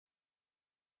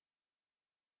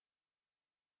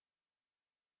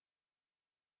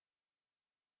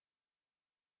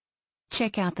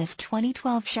Check out this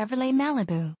 2012 Chevrolet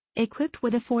Malibu, equipped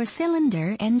with a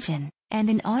 4-cylinder engine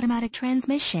and an automatic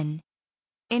transmission.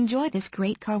 Enjoy this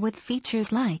great car with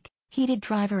features like heated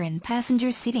driver and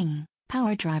passenger seating,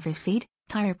 power driver seat,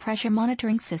 tire pressure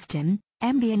monitoring system,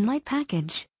 ambient light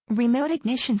package, remote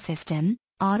ignition system,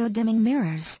 auto-dimming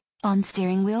mirrors,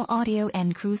 on-steering wheel audio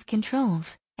and cruise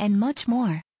controls, and much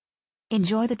more.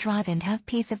 Enjoy the drive and have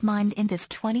peace of mind in this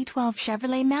 2012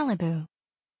 Chevrolet Malibu.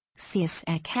 See us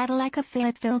at Cadillac of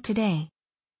Fayetteville today.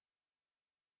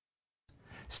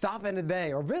 Stop in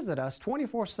today or visit us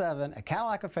 24/7 at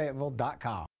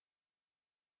CadillacofFayetteville.com.